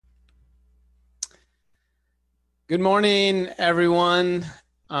Good morning, everyone.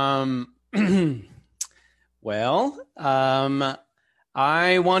 Um, well,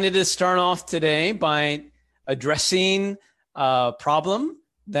 I wanted to start off today by addressing a problem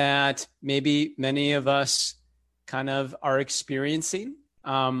that maybe many of us kind of are experiencing.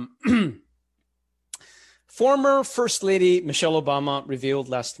 Former First Lady Michelle Obama revealed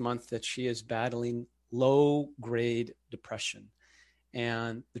last month that she is battling low-grade depression.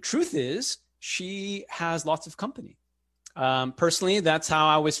 And the truth is, she has lots of company. Personally, that's how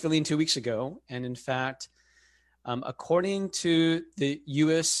I was feeling 2 weeks ago. And in fact, according to the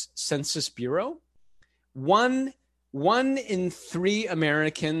U.S. Census Bureau, one in 3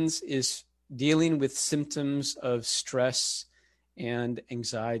 Americans is dealing with symptoms of stress and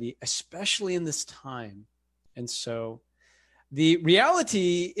anxiety, especially in this time. And so the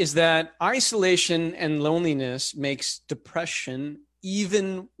reality is that isolation and loneliness makes depression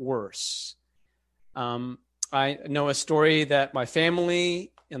even worse. I know a story that my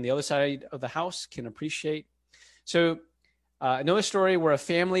family on the other side of the house can appreciate. So I know a story where a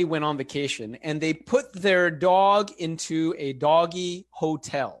family went on vacation and they put their dog into a doggy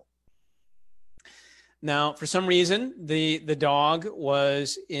hotel. Now, for some reason, the dog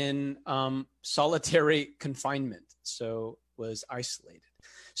was in solitary confinement, so was isolated.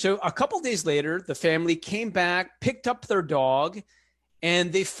 So a couple days later, the family came back, picked up their dog,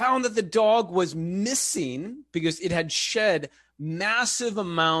 and they found that the dog was missing because it had shed massive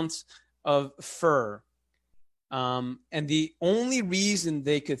amounts of fur. And the only reason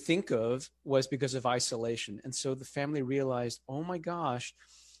they could think of was because of isolation. And so the family realized, oh my gosh,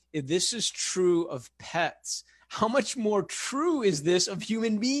 if this is true of pets, how much more true is this of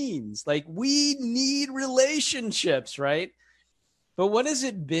human beings? Like, we need relationships, right? But what has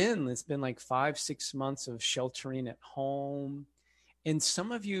it been? It's been like 5-6 months of sheltering at home. And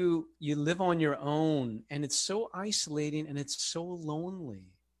some of you live on your own, and it's so isolating and it's so lonely.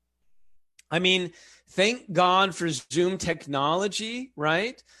 I mean, thank God for Zoom technology,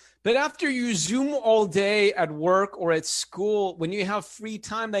 right? But after you Zoom all day at work or at school, when you have free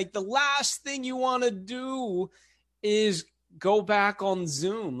time, like the last thing you want to do is go back on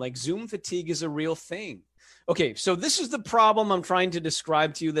Zoom. Like, Zoom fatigue is a real thing. Okay, so this is the problem I'm trying to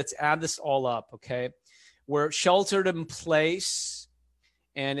describe to you. Let's add this all up, okay? We're sheltered in place,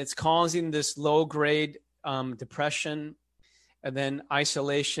 and it's causing this low-grade depression. And then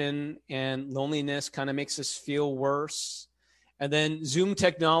isolation and loneliness kind of makes us feel worse. And then Zoom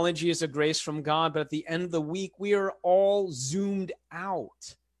technology is a grace from God, but at the end of the week, we are all zoomed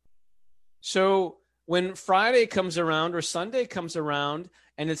out. So when Friday comes around or Sunday comes around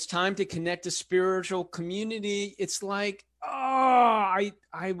and it's time to connect to spiritual community, it's like, I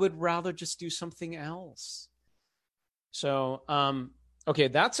would rather just do something else. So, okay,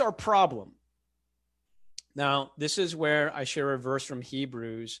 that's our problem. Now, this is where I share a verse from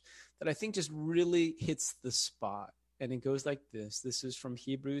Hebrews that I think just really hits the spot. And it goes like this. This is from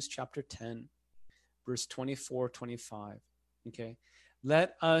Hebrews chapter 10, verse 24-25. Okay.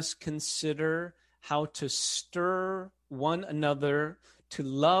 Let us consider how to stir one another to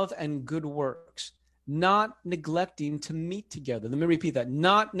love and good works, not neglecting to meet together. Let me repeat that.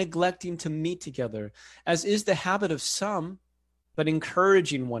 Not neglecting to meet together, as is the habit of some, but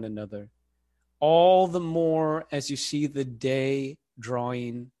encouraging one another, all the more as you see the day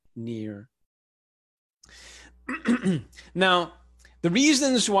drawing near. Now, the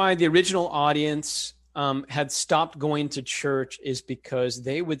reasons why the original audience had stopped going to church is because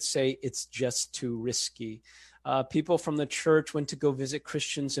they would say it's just too risky. People from the church went to go visit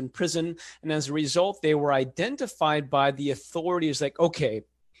Christians in prison, and as a result, they were identified by the authorities like, okay,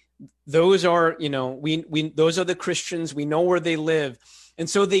 those are, those are the Christians. We know where they live. And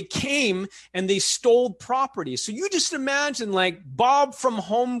so they came and they stole property. So you just imagine, like, Bob from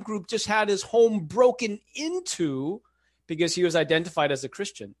Home Group just had his home broken into because he was identified as a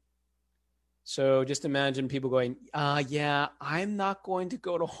Christian. So just imagine people going, yeah, I'm not going to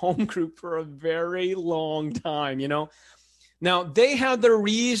go to Home Group for a very long time, Now, they had their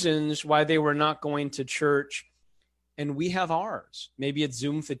reasons why they were not going to church, and we have ours. Maybe it's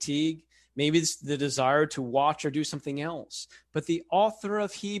Zoom fatigue. Maybe it's the desire to watch or do something else. But the author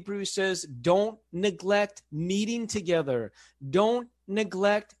of Hebrews says, don't neglect meeting together. Don't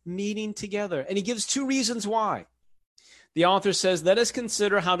neglect meeting together. And he gives 2 reasons why. The author says, let us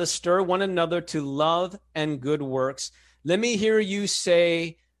consider how to stir one another to love and good works. Let me hear you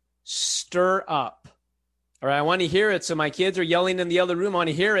say, stir up. All right, I want to hear it. So my kids are yelling in the other room. I want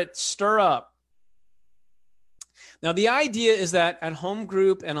to hear it. Stir up. Now, the idea is that at Home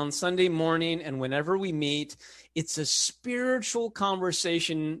Group and on Sunday morning and whenever we meet, It's a spiritual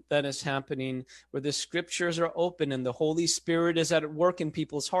conversation that is happening where the scriptures are open and the Holy Spirit is at work in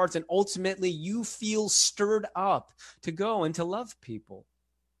people's hearts. And ultimately, you feel stirred up to go and to love people.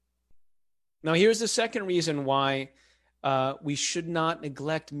 Now, here's the second reason why we should not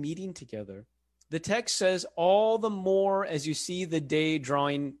neglect meeting together. The text says, all the more as you see the day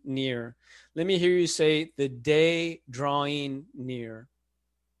drawing near. Let me hear you say, the day drawing near.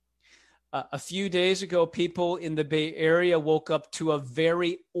 A few days ago, people in the Bay Area woke up to a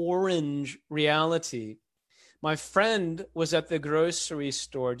very orange reality. My friend was at the grocery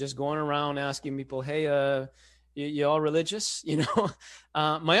store just going around asking people, hey, you all religious? You know,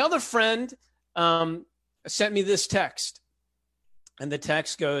 my other friend sent me this text. And the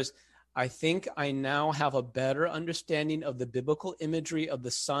text goes, I think I now have a better understanding of the biblical imagery of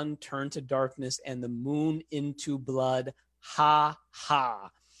the sun turned to darkness and the moon into blood. Ha, ha.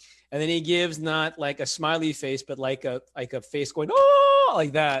 And then he gives not like a smiley face, but like a face going, oh,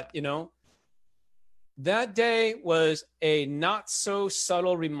 like that, you know. That day was a not so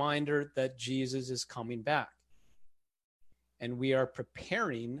subtle reminder that Jesus is coming back. And we are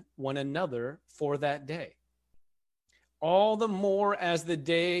preparing one another for that day. All the more as the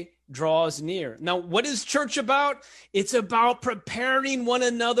day draws near. Now, what is church about? It's about preparing one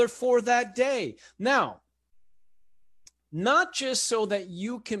another for that day. Now, not just so that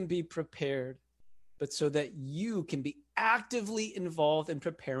you can be prepared, but so that you can be actively involved in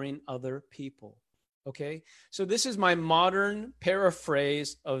preparing other people. Okay? So this is my modern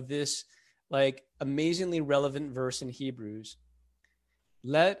paraphrase of this like amazingly relevant verse in Hebrews.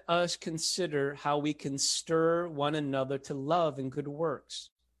 Let us consider how we can stir one another to love and good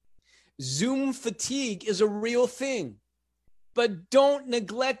works. Zoom fatigue is a real thing, but don't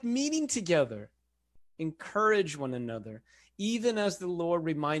neglect meeting together. Encourage one another, even as the Lord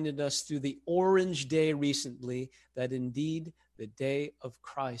reminded us through the orange day recently that indeed the day of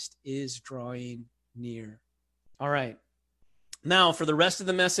Christ is drawing near. All right. Now, for the rest of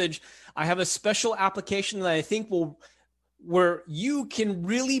the message, I have a special application that I think where you can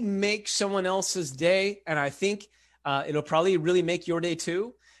really make someone else's day, and I think it'll probably really make your day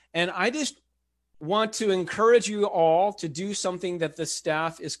too. And I just want to encourage you all to do something that the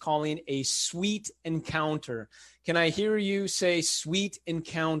staff is calling a sweet encounter. Can I hear you say sweet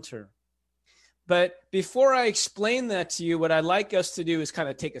encounter? But before I explain that to you, what I'd like us to do is kind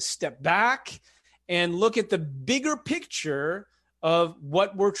of take a step back and look at the bigger picture of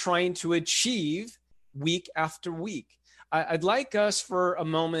what we're trying to achieve week after week. I'd like us for a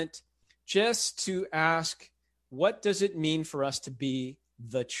moment just to ask, what does it mean for us to be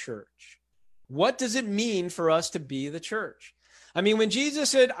the church? What does it mean for us to be the church? I mean, when Jesus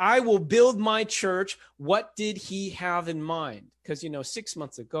said, I will build my church, what did he have in mind? Because, 6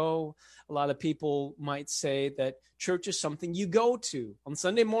 months ago, a lot of people might say that church is something you go to. On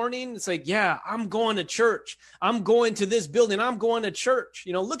Sunday morning, it's like, yeah, I'm going to church. I'm going to this building. I'm going to church.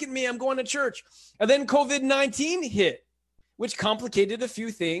 Look at me, I'm going to church. And then COVID-19 hit, which complicated a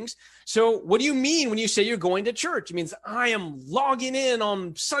few things. So what do you mean when you say you're going to church? It means I am logging in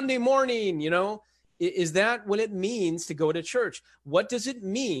on Sunday morning, Is that what it means to go to church? What does it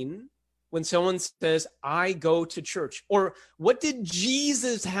mean when someone says, I go to church? Or what did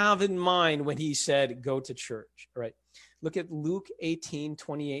Jesus have in mind when he said, go to church? All right. Look at Luke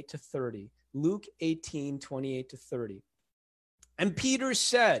 18:28-30. Luke 18:28-30. And Peter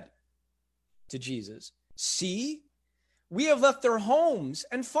said to Jesus, see, we have left our homes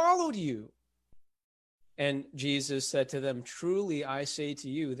and followed you. And Jesus said to them, truly, I say to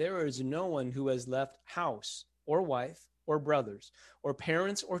you, there is no one who has left house or wife or brothers or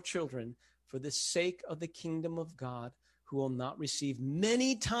parents or children for the sake of the kingdom of God who will not receive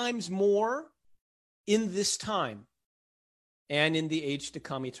many times more in this time and in the age to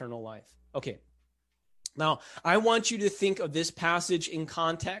come eternal life. Okay. Now, I want you to think of this passage in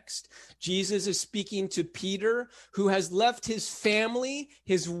context. Jesus is speaking to Peter, who has left his family,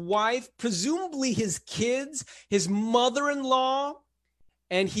 his wife, presumably his kids, his mother-in-law,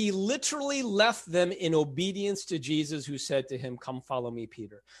 and he literally left them in obedience to Jesus, who said to him, come follow me,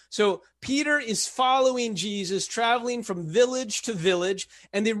 Peter. So Peter is following Jesus, traveling from village to village,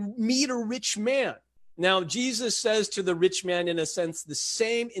 and they meet a rich man. Now, Jesus says to the rich man, in a sense, the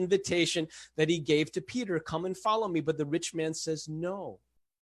same invitation that he gave to Peter, come and follow me. But the rich man says, no.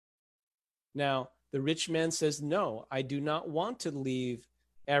 Now, the rich man says, no, I do not want to leave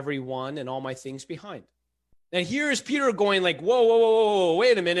everyone and all my things behind. And here's Peter going like, whoa,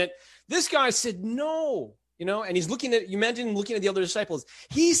 wait a minute. This guy said no, and he's looking at, you imagine him looking at the other disciples.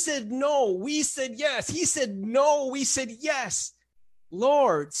 He said no, we said yes. He said no, we said yes.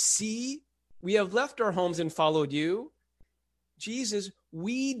 Lord, see, We have left our homes and followed you. Jesus,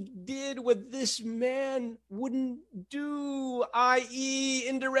 we did what this man wouldn't do, i.e.,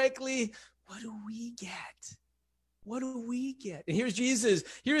 indirectly, what do we get? What do we get? And here's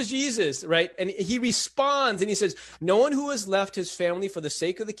Jesus, right? And he responds and he says, no one who has left his family for the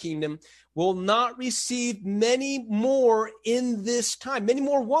sake of the kingdom will not receive many more in this time. Many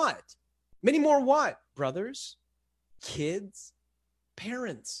more what? Many more what? Brothers, kids,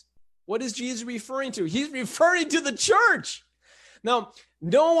 parents. What is Jesus referring to? He's referring to the church. Now,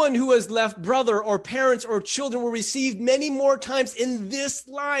 no one who has left brother or parents or children will receive many more times in this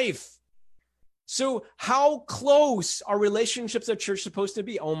life. So how close are relationships at church supposed to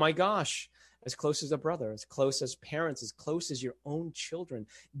be? Oh my gosh, as close as a brother, as close as parents, as close as your own children.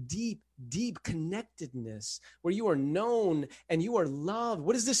 Deep, deep connectedness where you are known and you are loved.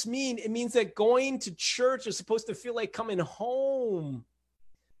 What does this mean? It means that going to church is supposed to feel like coming home.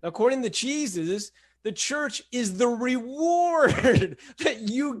 According to Jesus, the church is the reward that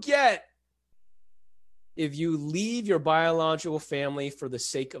you get if you leave your biological family for the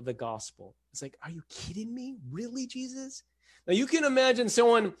sake of the gospel. It's like, are you kidding me? Really, Jesus? Now you can imagine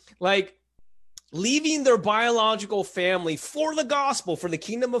someone like leaving their biological family for the gospel, for the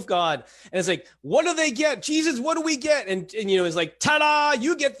kingdom of God. And it's like, what do they get? Jesus, what do we get? And it's like, ta-da,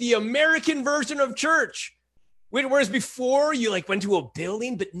 you get the American version of church. Whereas before you like went to a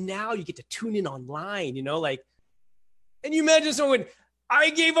building, but now you get to tune in online, and you imagine someone, I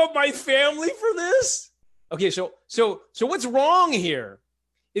gave up my family for this. Okay. So what's wrong here?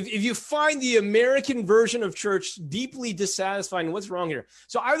 If you find the American version of church deeply dissatisfying, what's wrong here?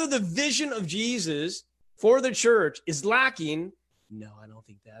 So either the vision of Jesus for the church is lacking. No, I don't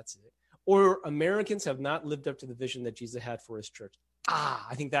think that's it. Or Americans have not lived up to the vision that Jesus had for his church.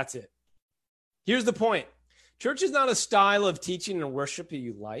 I think that's it. Here's the point. Church is not a style of teaching and worship that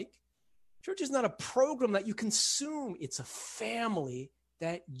you like. Church is not a program that you consume. It's a family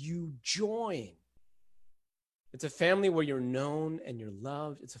that you join. It's a family where you're known and you're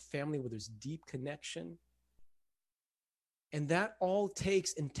loved. It's a family where there's deep connection. And that all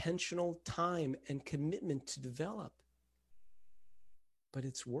takes intentional time and commitment to develop. But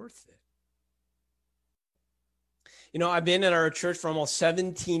it's worth it. I've been in our church for almost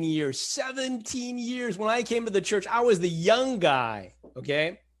 17 years. 17 years. When I came to the church, I was the young guy,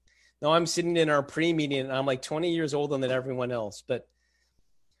 okay? Now I'm sitting in our pre-meeting, and I'm like 20 years older than everyone else. But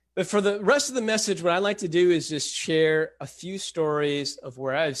for the rest of the message, what I like to do is just share a few stories of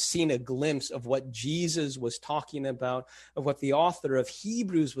where I've seen a glimpse of what Jesus was talking about, of what the author of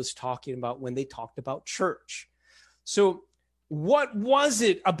Hebrews was talking about when they talked about church. So what was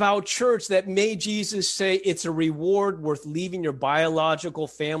it about church that made Jesus say it's a reward worth leaving your biological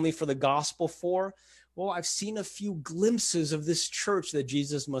family for the gospel for? Well, I've seen a few glimpses of this church that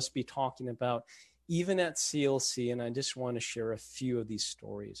Jesus must be talking about, even at CLC, and I just want to share a few of these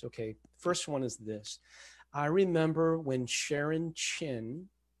stories. Okay, first one is this. I remember when Sharon Chin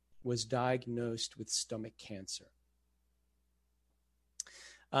was diagnosed with stomach cancer.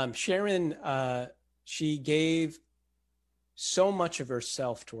 Sharon, she gave so much of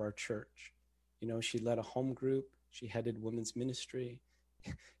herself to our church. She led a home group. She headed women's ministry.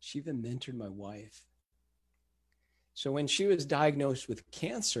 She even mentored my wife. So when she was diagnosed with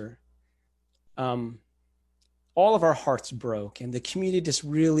cancer, all of our hearts broke, and the community just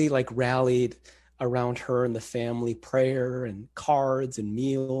really rallied around her and the family, prayer and cards and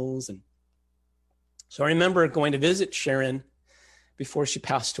meals. And so I remember going to visit Sharon before she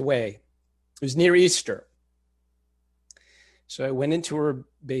passed away. It was near Easter. So I went into her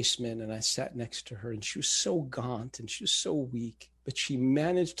basement and I sat next to her, and she was so gaunt and she was so weak, but she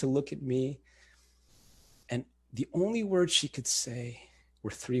managed to look at me, and the only words she could say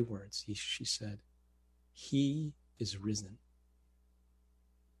were 3 words. She said, "He is risen."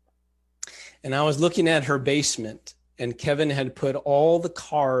 And I was looking at her basement, and Kevin had put all the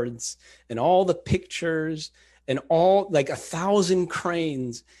cards and all the pictures and all 1,000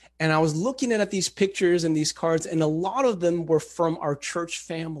 cranes. And I was looking at these pictures and these cards, and a lot of them were from our church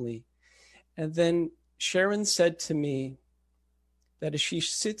family. And then Sharon said to me that as she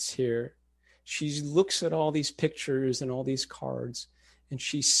sits here, she looks at all these pictures and all these cards, and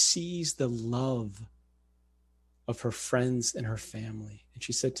she sees the love of her friends and her family. And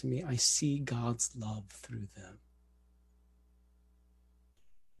she said to me, I see God's love through them.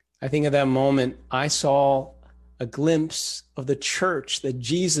 I think at that moment, I saw a glimpse of the church that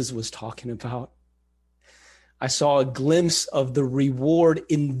Jesus was talking about. I saw a glimpse of the reward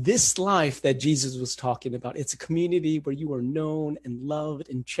in this life that Jesus was talking about. It's a community where you are known and loved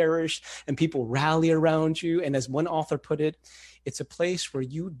and cherished, and people rally around you. And as one author put it, it's a place where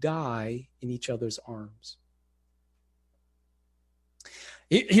you die in each other's arms.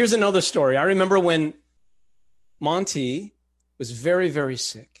 Here's another story. I remember when Monty was very, very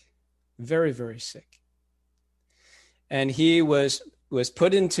sick, very, very sick. And he was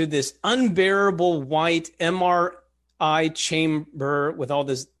put into this unbearable white MRI chamber with all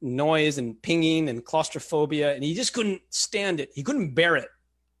this noise and pinging and claustrophobia, and he just couldn't stand it. He couldn't bear it.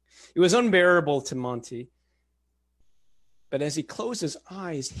 It was unbearable to Monty. But as he closed his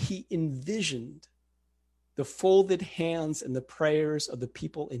eyes, he envisioned the folded hands and the prayers of the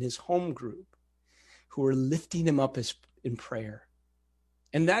people in his home group who were lifting him up in prayer.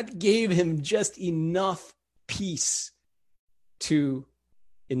 And that gave him just enough peace to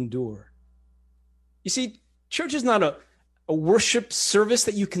endure. You see, church is not a worship service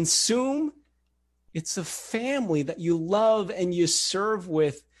that you consume. It's a family that you love and you serve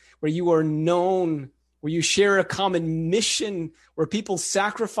with, where you are known, where you share a common mission, where people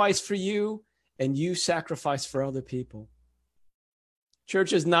sacrifice for you and you sacrifice for other people.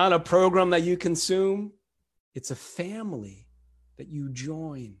 Church is not a program that you consume. It's a family that you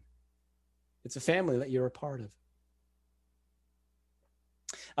join. It's a family that you're a part of.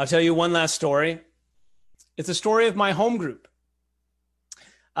 I'll tell you one last story. It's a story of my home group.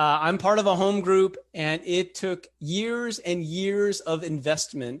 I'm part of a home group, and it took years and years of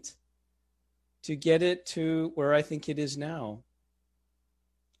investment to get it to where I think it is now.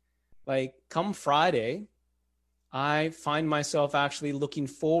 Like, come Friday, I find myself actually looking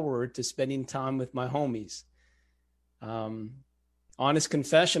forward to spending time with my homies. Honest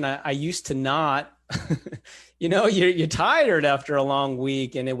confession, I used to not. You're tired after a long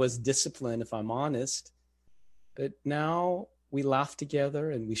week, and it was discipline, if I'm honest. But now we laugh together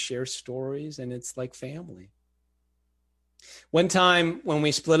and we share stories, and it's like family. One time when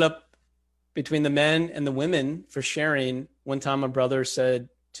we split up between the men and the women for sharing, one time a brother said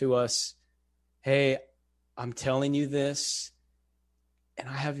to us, "Hey, I'm telling you this, and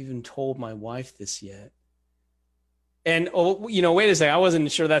I haven't even told my wife this yet." And, wait a second, I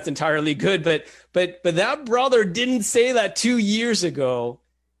wasn't sure that's entirely good, but that brother didn't say that 2 years ago.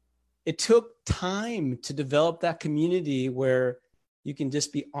 It took time to develop that community where you can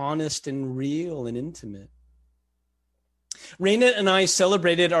just be honest and real and intimate. Raina and I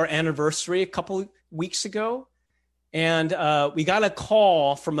celebrated our anniversary a couple weeks ago, and we got a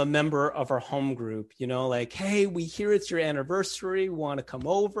call from a member of our home group, like, "Hey, we hear it's your anniversary. We want to come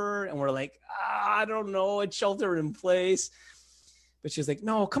over." And we're like, "I don't know, it's shelter in place." But she's like,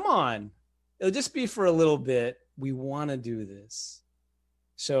 "No, come on. It'll just be for a little bit. We want to do this."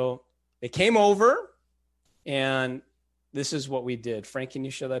 So they came over, and this is what we did. Frank, can you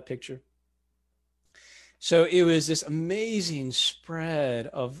show that picture? So it was this amazing spread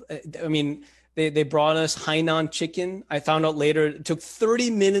of, they brought us Hainan chicken. I found out later it took 30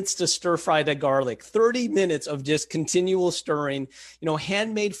 minutes to stir fry the garlic, 30 minutes of just continual stirring,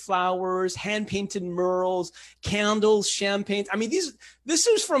 handmade flowers, hand-painted murals, candles, champagne. This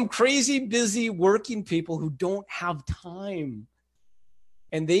is from crazy, busy working people who don't have time.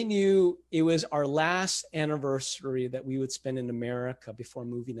 And they knew it was our last anniversary that we would spend in America before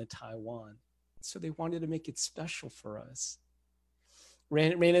moving to Taiwan. So they wanted to make it special for us.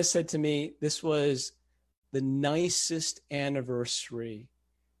 Raina said to me, this was the nicest anniversary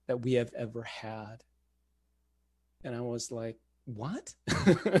that we have ever had. And I was like, what?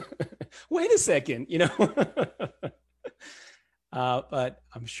 Wait a second, but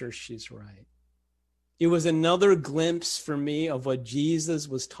I'm sure she's right. It was another glimpse for me of what Jesus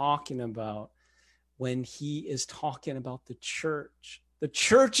was talking about when he is talking about the church. The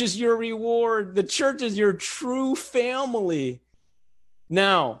church is your reward. The church is your true family.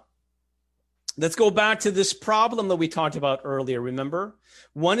 Now, let's go back to this problem that we talked about earlier. Remember,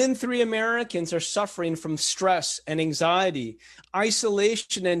 1 in 3 Americans are suffering from stress and anxiety.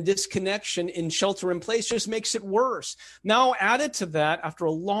 Isolation and disconnection in shelter in place just makes it worse. Now, added to that, after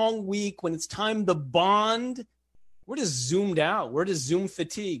a long week, when it's time to bond, we're just zoomed out. We're just Zoom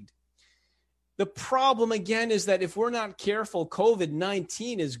fatigued. The problem, again, is that if we're not careful,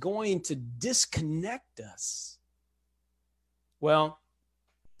 COVID-19 is going to disconnect us. Well,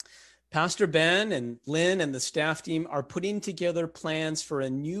 Pastor Ben and Lynn and the staff team are putting together plans for a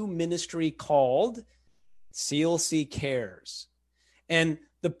new ministry called CLC Cares. And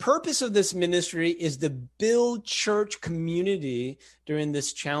the purpose of this ministry is to build church community during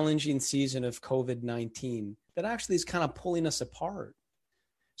this challenging season of COVID-19 that actually is kind of pulling us apart.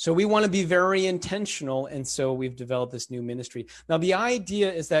 So we want to be very intentional. And so we've developed this new ministry. Now, the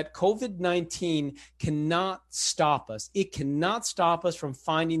idea is that COVID-19 cannot stop us. It cannot stop us from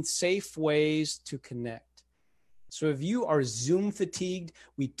finding safe ways to connect. So if you are Zoom fatigued,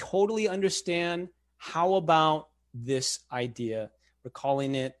 we totally understand. How about this idea? We're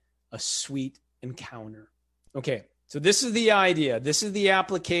calling it a sweet encounter. Okay, so this is the idea. This is the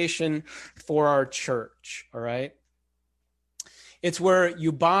application for our church, all right? It's where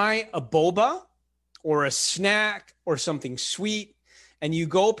you buy a boba or a snack or something sweet, and you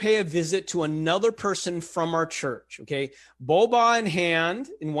go pay a visit to another person from our church, okay? Boba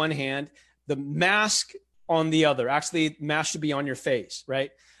in one hand, the mask on the other. Actually, mask should be on your face, right?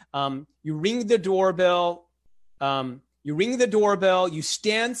 You ring the doorbell. You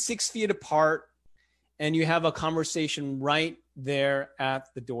stand 6 feet apart, and you have a conversation right there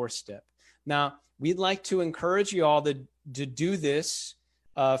at the doorstep. Now, we'd like to encourage you all to do this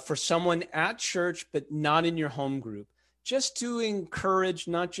for someone at church, but not in your home group, just to encourage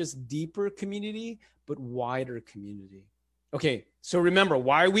not just deeper community, but wider community. Okay, so remember,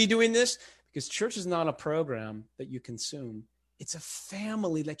 why are we doing this? Because church is not a program that you consume. It's a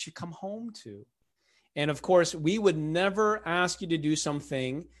family that you come home to. And of course, we would never ask you to do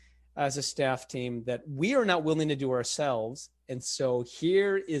something as a staff team that we are not willing to do ourselves. And so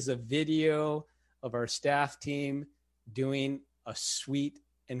here is a video of our staff team doing a sweet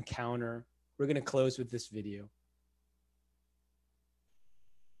encounter. We're going to close with this video.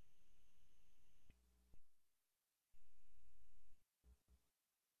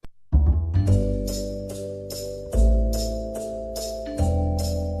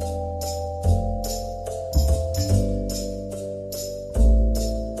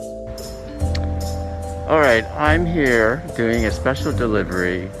 All right, I'm here doing a special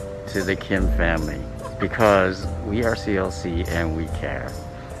delivery to the Kim family because we are CLC and we care.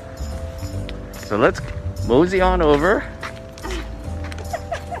 So let's mosey on over.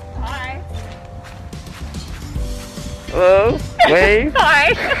 Hi. Hello, wave.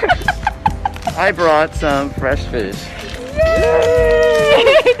 Hi. I brought some fresh fish.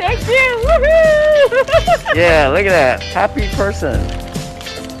 Yay! Thank you. Woohoo! Yeah, look at that. Happy person.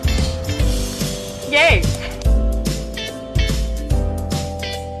 Yay.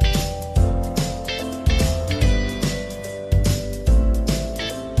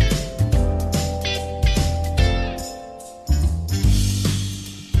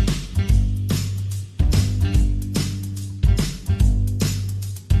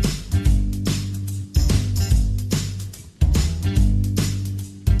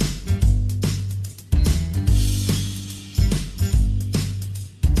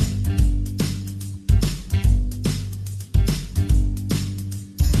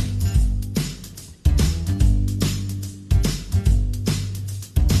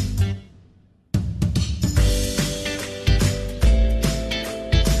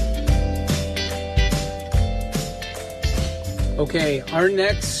 Okay, our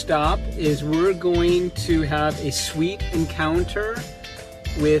next stop is we're going to have a sweet encounter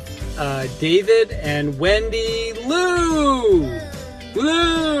with David and Wendy Lou.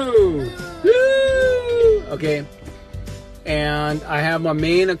 Lou. Lou. Okay, and I have my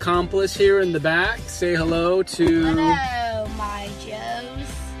main accomplice here in the back. Say hello to. Hello, my Joes.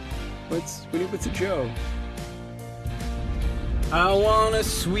 What's a Joe? I want a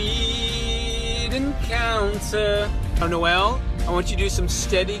sweet encounter. Oh, Noel, I want you to do some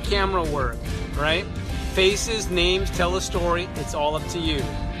steady camera work, right? Faces, names, tell a story. It's all up to you.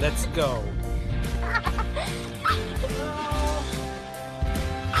 Let's go.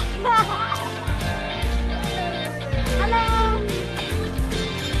 Hello.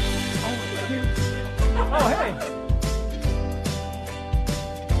 Oh, hey.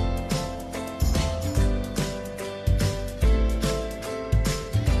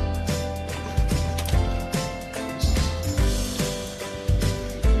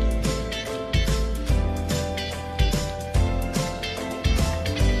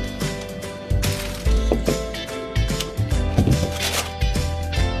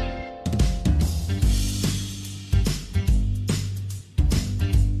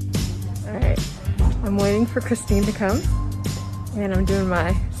 I'm waiting for Christine to come, and I'm doing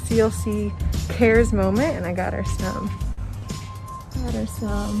my CLC Cares moment, and I got her some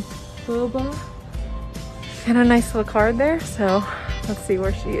boba and a nice little card there, so let's see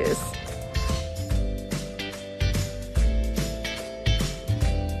where she is.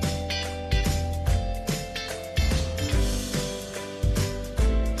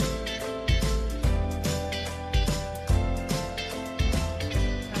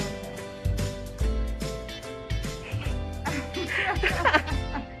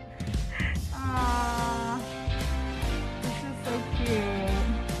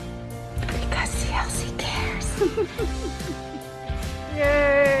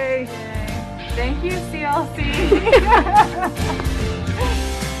 Yay! Thank you, CLC.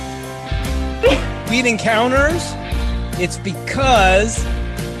 Sweet encounters, it's because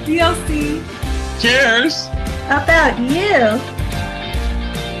CLC. Cheers! How about you?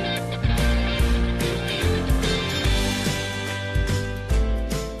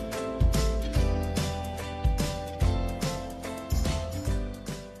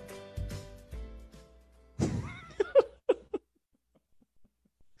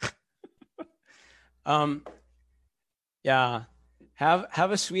 Yeah,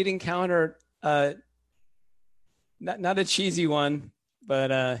 have a sweet encounter. Not a cheesy one,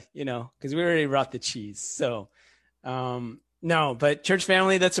 but because we already brought the cheese. So no, but church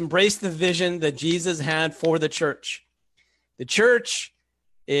family, let's embrace the vision that Jesus had for the church. The church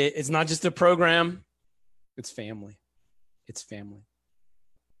is not just a program, it's family. It's family.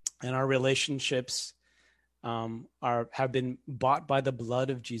 And our relationships have been bought by the blood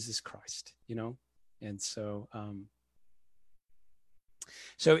of Jesus Christ, And so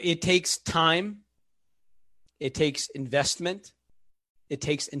so it takes time, it takes investment, it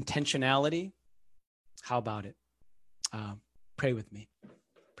takes intentionality. How about it? Pray with me.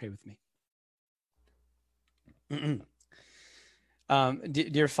 Pray with me.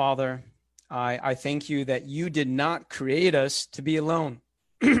 Dear Father, I thank you that you did not create us to be alone.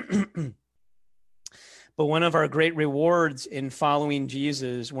 But one of our great rewards in following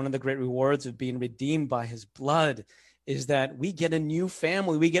Jesus, one of the great rewards of being redeemed by his blood, is that we get a new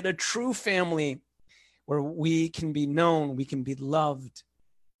family. We get a true family where we can be known, we can be loved,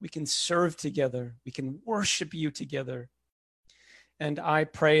 we can serve together, we can worship you together. And I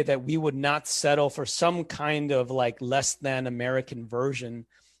pray that we would not settle for some kind of less than American version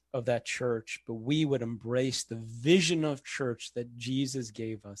of that church, but we would embrace the vision of church that Jesus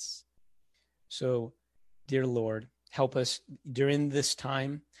gave us. So, dear Lord, help us during this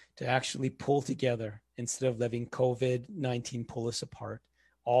time to actually pull together instead of letting COVID-19 pull us apart,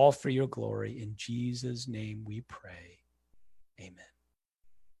 all for your glory. In Jesus' name we pray. Amen.